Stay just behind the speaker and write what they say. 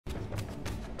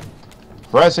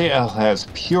Raziel has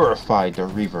purified the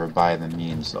Reaver by the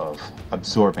means of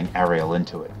absorbing Ariel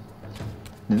into it.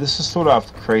 Now, this is sort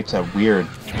of creates a weird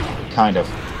kind of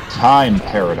time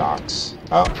paradox.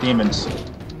 Oh, demons.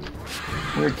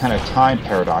 Weird kind of time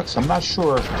paradox. I'm not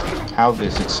sure how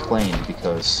this is explained,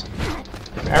 because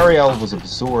if Ariel was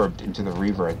absorbed into the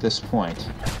Reaver at this point,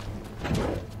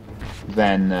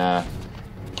 then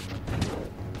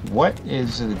what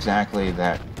is it exactly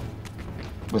that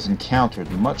was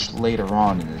encountered much later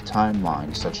on in the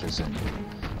timeline, such as in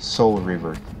Soul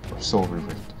Reaver, or Soul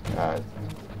Reaver?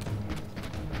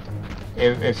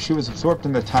 If she was absorbed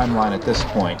in the timeline at this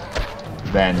point,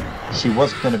 then she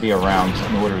wasn't going to be around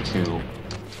in order to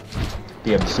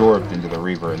be absorbed into the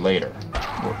Reaver later.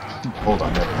 Hold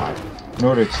on, never mind. In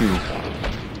order to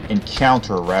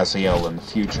encounter Raziel in the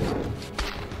future.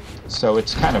 So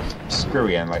it's kind of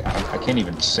screwy, and like I can't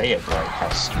even say it right how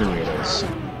screwy it is.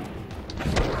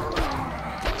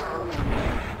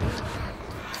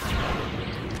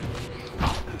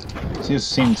 These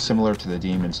seem similar to the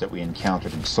demons that we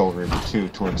encountered in Soul Reaver 2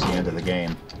 towards the end of the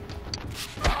game.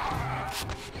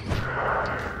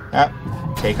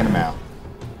 Ah, taking them out.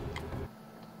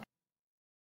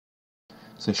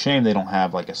 It's a shame they don't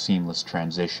have like a seamless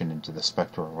transition into the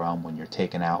spectral realm when you're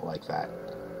taken out like that.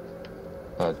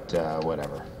 But,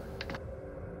 whatever.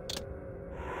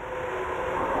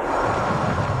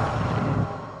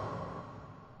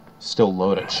 Still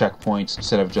load at checkpoints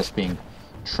instead of just being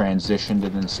transitioned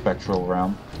in the spectral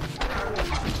realm.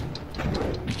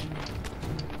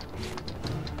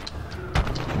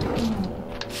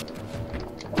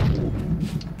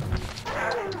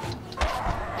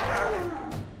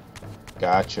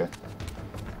 Gotcha.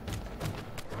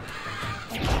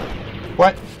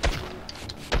 What?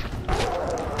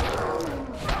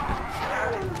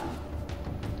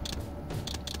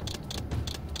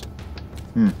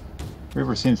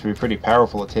 Reaver seems to be pretty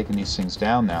powerful at taking these things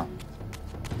down now.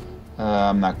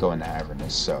 I'm not going to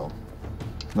Avernus, so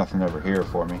nothing over here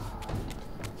for me.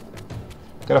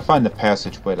 Gotta find the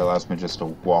passageway that allows me just to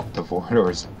walk to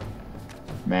Vordor's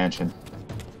mansion.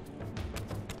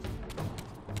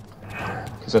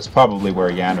 Because that's probably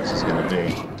where Janos is going to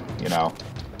be, you know.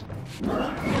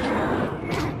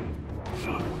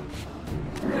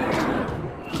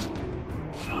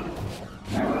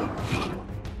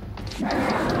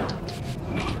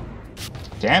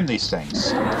 Damn these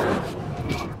things.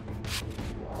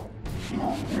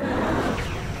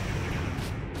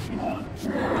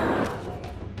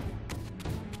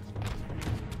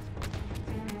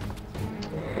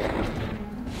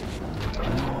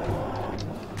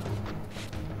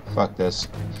 Fuck this.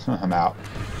 I'm out.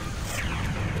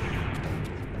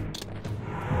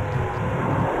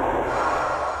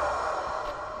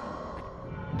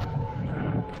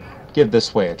 Give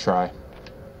this way a try.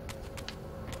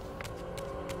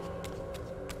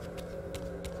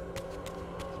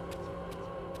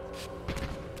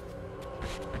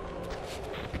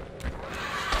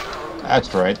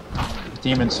 That's right.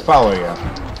 Demons follow you.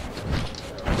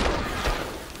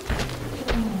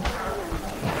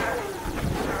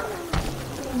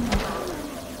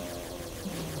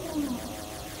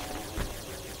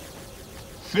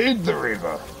 Feed the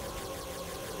Reaver.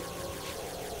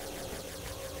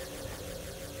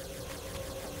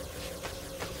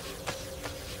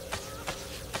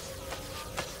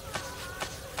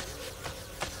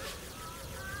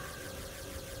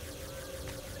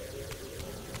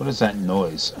 What is that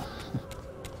noise?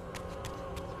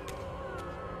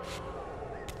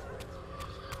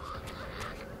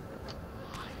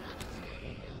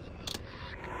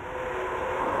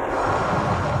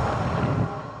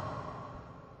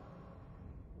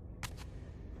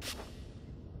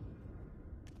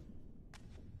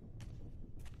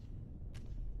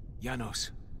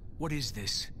 Janos, what is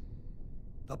this?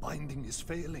 The binding is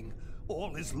failing.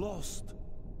 All is lost.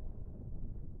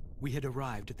 We had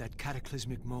arrived at that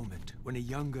cataclysmic moment when a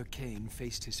younger Cain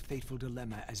faced his fateful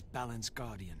dilemma as Balance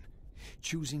Guardian.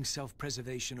 Choosing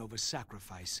self-preservation over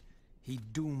sacrifice, he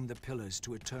doomed the Pillars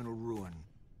to eternal ruin.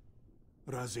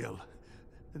 Raziel,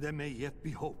 there may yet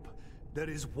be hope. There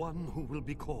is one who will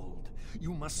be called.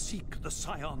 You must seek the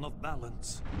Scion of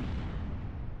Balance.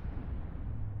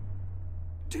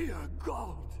 Dear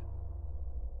God!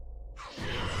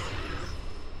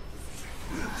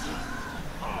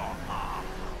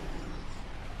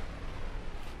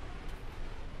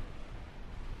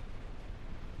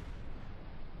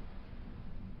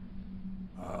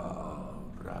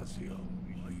 Raziel,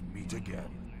 we meet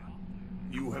again.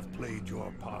 You have played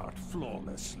your part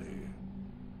flawlessly.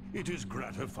 It is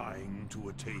gratifying to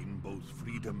attain both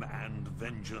freedom and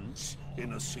vengeance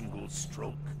in a single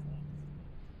stroke.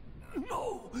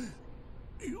 No!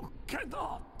 You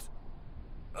cannot.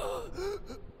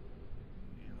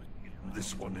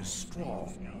 This one is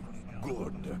strong.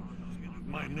 Good.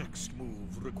 My next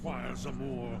move requires a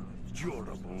more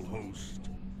durable host.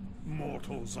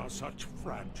 Mortals are such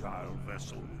fragile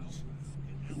vessels.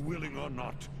 Willing or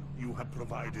not, you have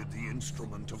provided the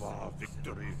instrument of our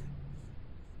victory.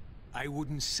 I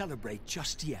wouldn't celebrate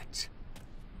just yet.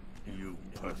 You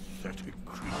pathetic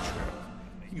creature.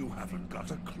 You haven't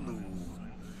got a clue.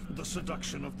 The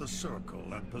seduction of the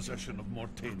Circle and possession of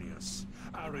Mortanius,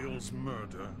 Ariel's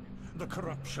murder, the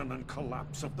corruption and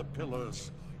collapse of the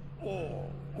Pillars,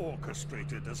 all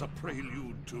orchestrated as a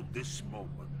prelude to this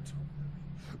moment.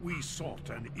 We sought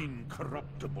an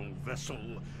incorruptible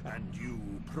vessel, and you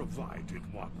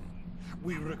provided one.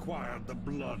 We required the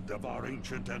blood of our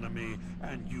ancient enemy,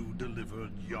 and you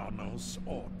delivered Janos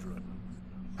Audren,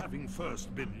 having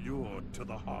first been lured to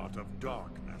the heart of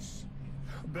darkness.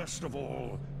 Best of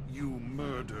all, you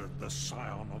murdered the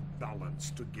Scion of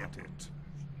Balance to get it.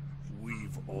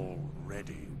 We've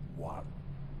already won.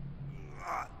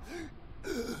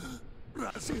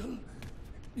 Raziel,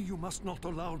 you must not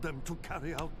allow them to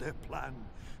carry out their plan.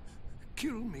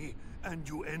 Kill me, and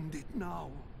you end it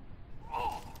now.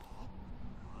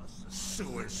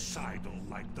 Suicidal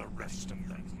like the rest of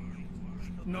them.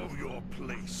 Know your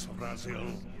place,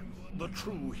 Raziel. The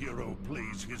true hero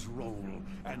plays his role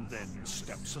and then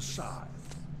steps aside.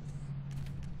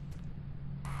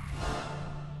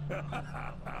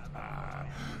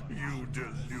 You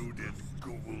deluded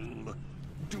ghoul.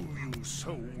 Do you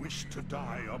so wish to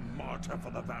die a martyr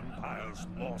for the vampire's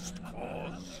lost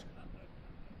cause?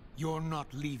 You're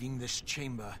not leaving this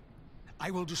chamber.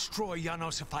 I will destroy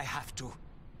Janos if I have to.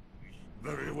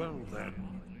 Very well then.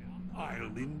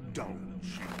 I'll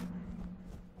indulge you.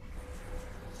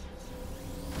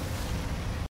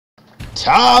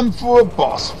 Time for a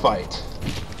boss fight.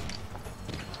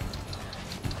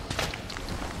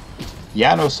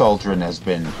 Janos Audren has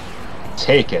been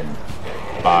taken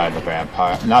by the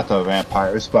vampire, not the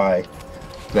vampires, by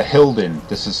the Hilden.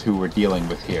 This is who we're dealing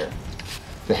with here.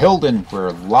 The Hilden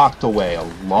were locked away a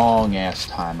long-ass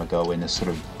time ago in this sort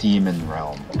of demon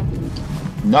realm.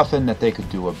 Nothing that they could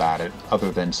do about it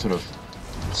other than sort of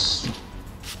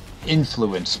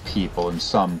influence people in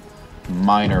some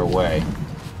minor way.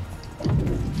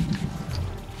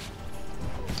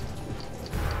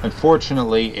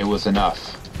 Unfortunately, it was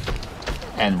enough.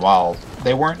 And while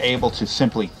they weren't able to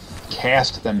simply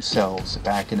cast themselves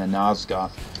back into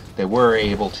Nosgoth, they were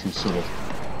able to sort of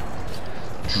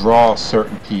draw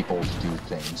certain people to do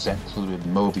things. That included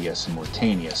Mobius and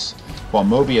Mortanius. While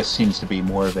Mobius seems to be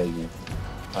more of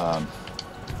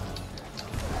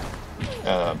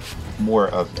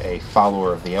a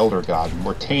follower of the Elder God,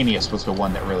 Mortanius was the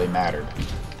one that really mattered.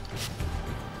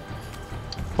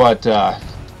 But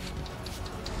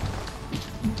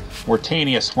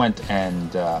Mortanius went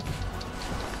and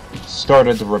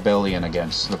started the rebellion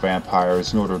against the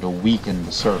vampires in order to weaken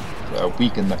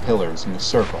the pillars in the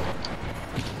circle.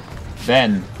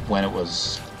 Then, when it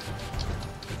was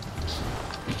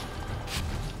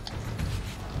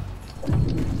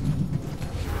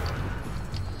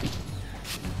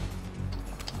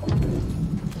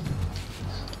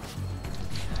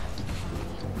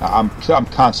I'm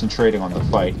concentrating on the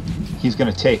fight. He's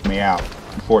going to take me out,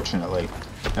 unfortunately.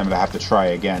 I'm going to have to try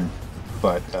again,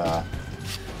 but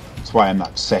that's why I'm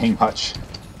not saying much.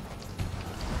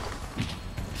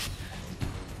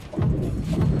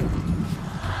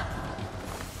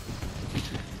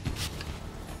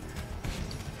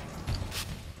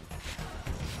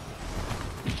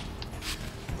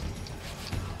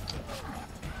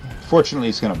 Fortunately,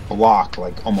 he's going to block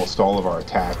like almost all of our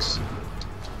attacks.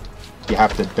 You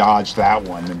have to dodge that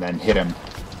one and then hit him.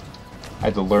 I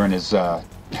had to learn his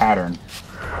pattern.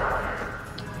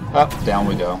 Up, down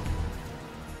we go.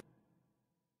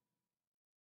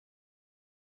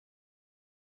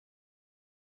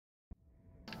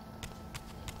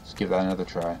 Let's give that another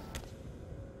try.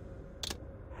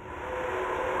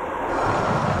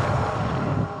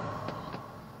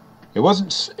 It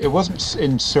wasn't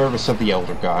in service of the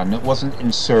Elder God, and it wasn't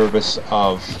in service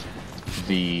of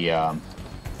the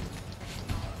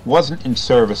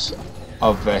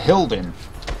Hilden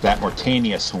that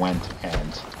Mortanius went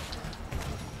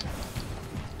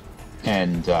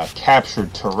and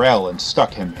captured Terrell and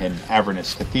stuck him in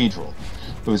Avernus Cathedral.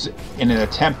 It was in an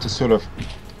attempt to sort of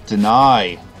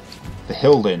deny the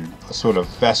Hilden a sort of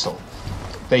vessel.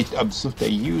 They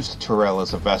used Terrell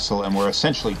as a vessel and were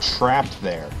essentially trapped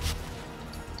there.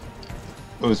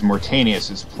 It was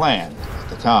Mortanius' plan at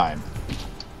the time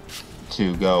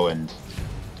to go and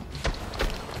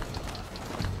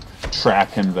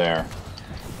trap him there.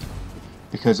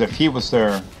 Because if he was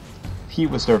their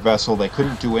vessel, they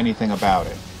couldn't do anything about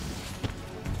it.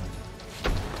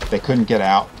 They couldn't get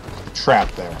out,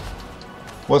 trapped there.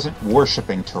 Wasn't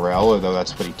worshipping Terrell, although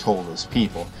that's what he told his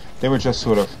people. They were just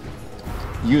sort of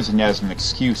using it as an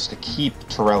excuse to keep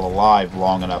Terrell alive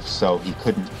long enough so he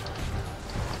couldn't,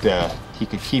 he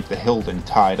could keep the Hilden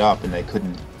tied up and they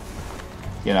couldn't,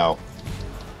 you know,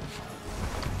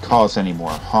 cause any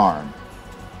more harm.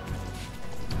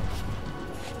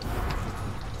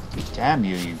 Damn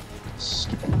you, you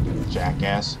stupid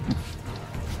jackass.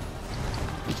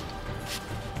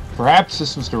 Perhaps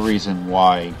this was the reason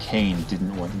why Cain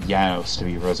didn't want Janos to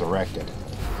be resurrected.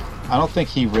 I don't think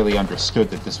he really understood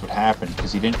that this would happen,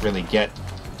 because he didn't really get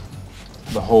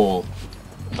the whole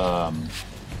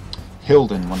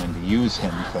Hilden wanting to use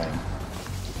him thing.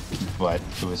 But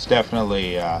it was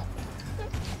definitely a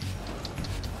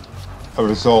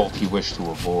result he wished to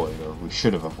avoid, or we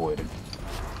should have avoided.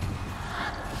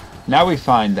 Now we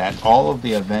find that all of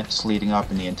the events leading up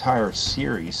in the entire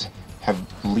series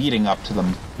leading up to the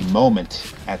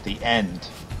moment at the end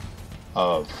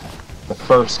of the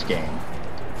first game.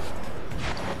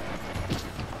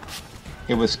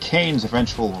 It was Cain's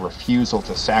eventual refusal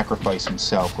to sacrifice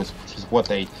himself, which is what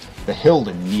the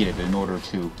Hilden needed in order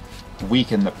to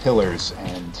weaken the pillars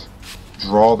and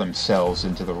draw themselves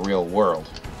into the real world.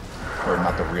 Or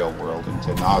not the real world,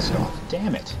 into Nazdal.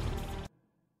 Damn it!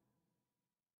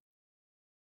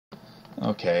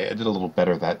 Okay, I did a little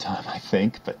better that time, I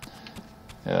think, but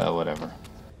whatever.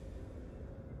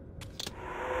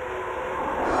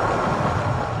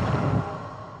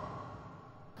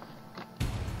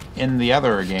 In the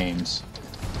other games,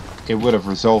 it would have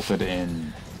resulted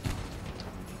in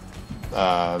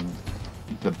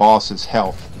the boss's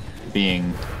health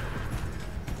being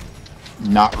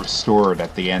not restored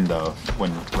at the end of when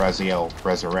Raziel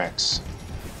resurrects.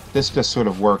 This just sort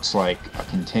of works like a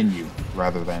continue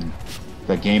rather than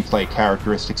the gameplay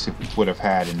characteristics it would have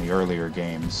had in the earlier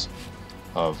games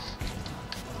of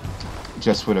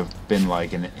just would have been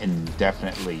like an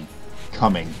indefinitely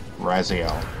coming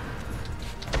Raziel.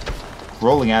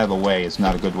 Rolling out of the way is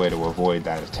not a good way to avoid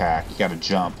that attack. You gotta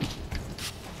jump.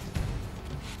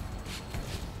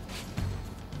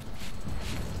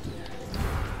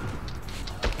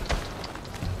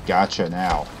 Gotcha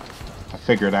now. I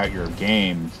figured out your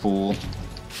game, fool.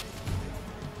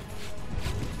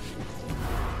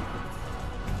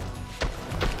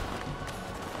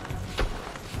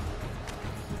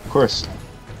 Of course,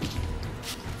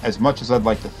 as much as I'd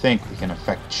like to think we can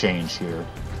affect change here,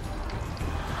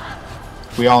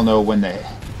 we all know when the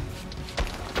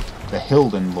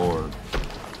Hilden Lord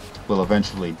will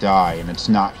eventually die, and it's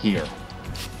not here.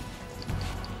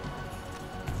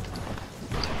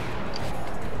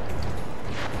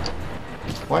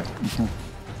 What?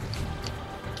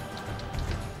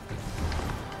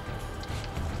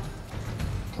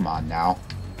 Come on now.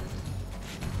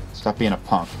 Stop being a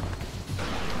punk.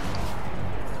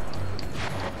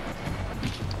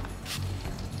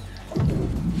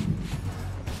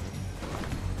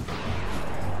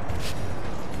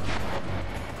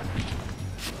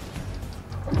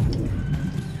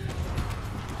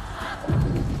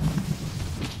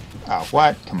 Oh,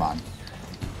 what? Come on.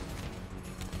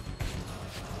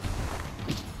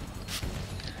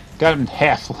 Got him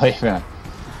half-life in it.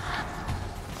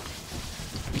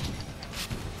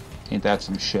 Ain't that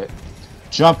some shit?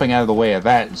 Jumping out of the way of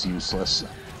that is useless,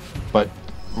 but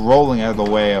rolling out of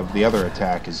the way of the other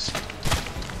attack is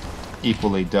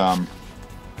equally dumb.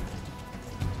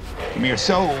 Give me your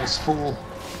souls, fool.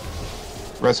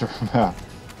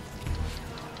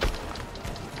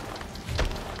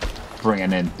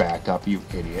 Bringing in back up, you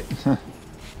idiot.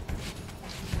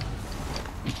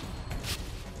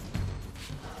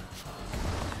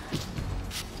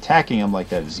 Attacking him like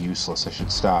that is useless. I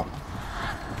should stop.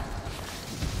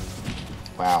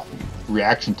 Wow.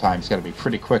 Reaction time's got to be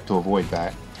pretty quick to avoid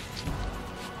that.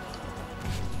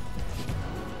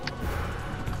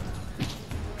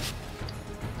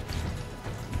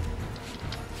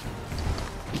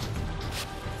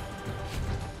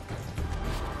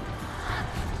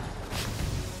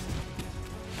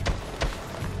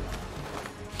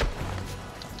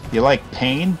 You like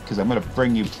pain? Because I'm going to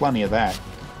bring you plenty of that.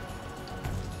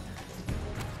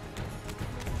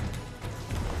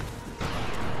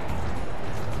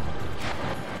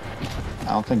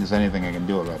 I don't think there's anything I can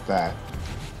do about that.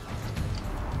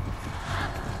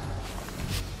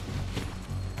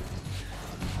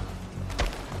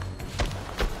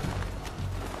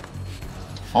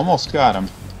 Almost got him.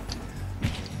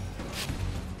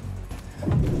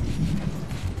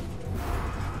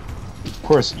 Of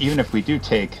course, even if we do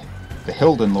take the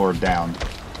Hilden Lord down,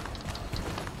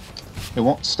 it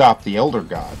won't stop the Elder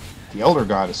God. The Elder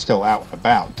God is still out and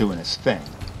about doing his thing.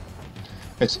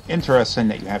 It's interesting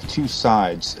that you have two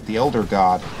sides, the Elder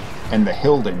God and the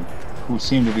Hilden, who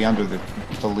seem to be under the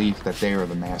belief that they are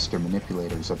the master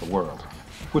manipulators of the world.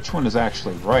 Which one is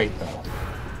actually right, though?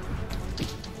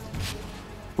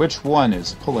 Which one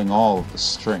is pulling all of the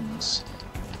strings?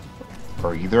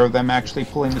 Are either of them actually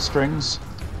pulling the strings?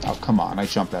 Oh, come on, I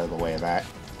jumped out of the way of that.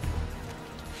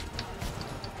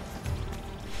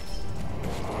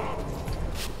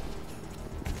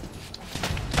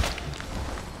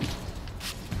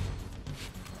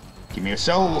 Give me your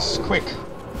cells, quick!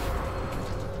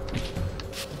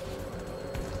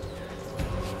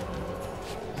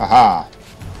 Haha!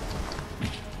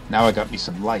 Now I got me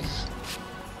some life.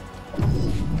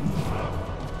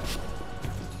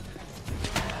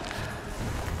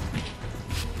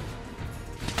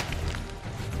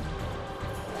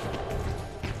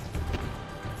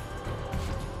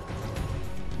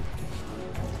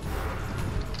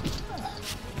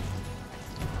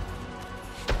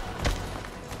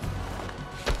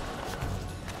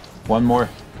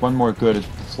 One more good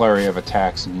flurry of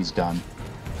attacks and he's done.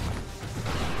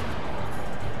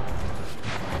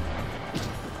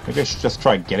 Maybe I should just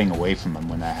try getting away from him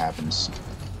when that happens.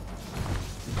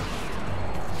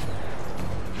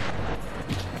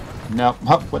 No,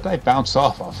 what did I bounce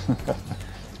off of?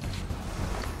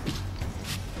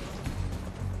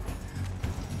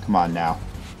 Come on now.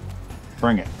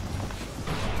 Bring it.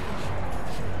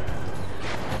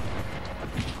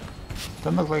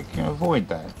 Doesn't look like you can avoid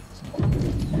that.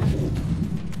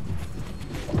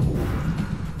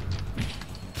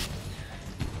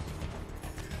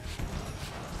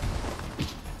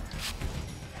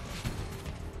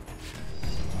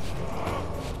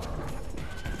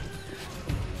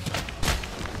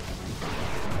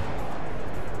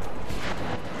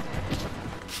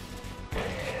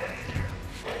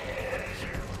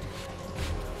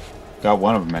 Got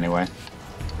one of them anyway.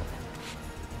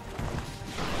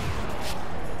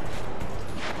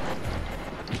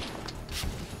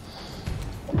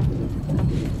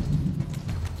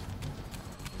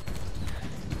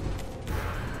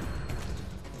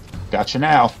 Gotcha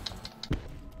now.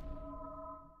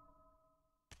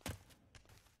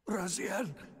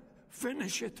 Raziel,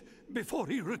 finish it before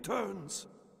he returns.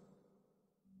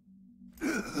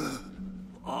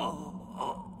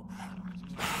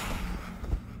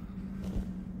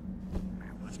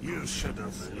 You should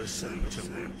have listened to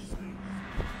me.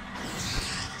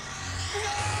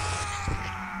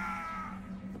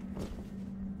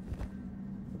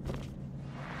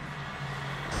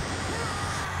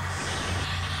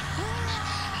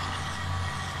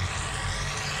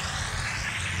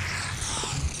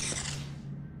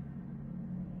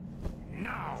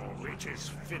 Now it is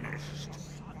finished,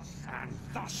 and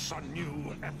thus a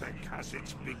new epic has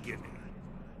its beginning.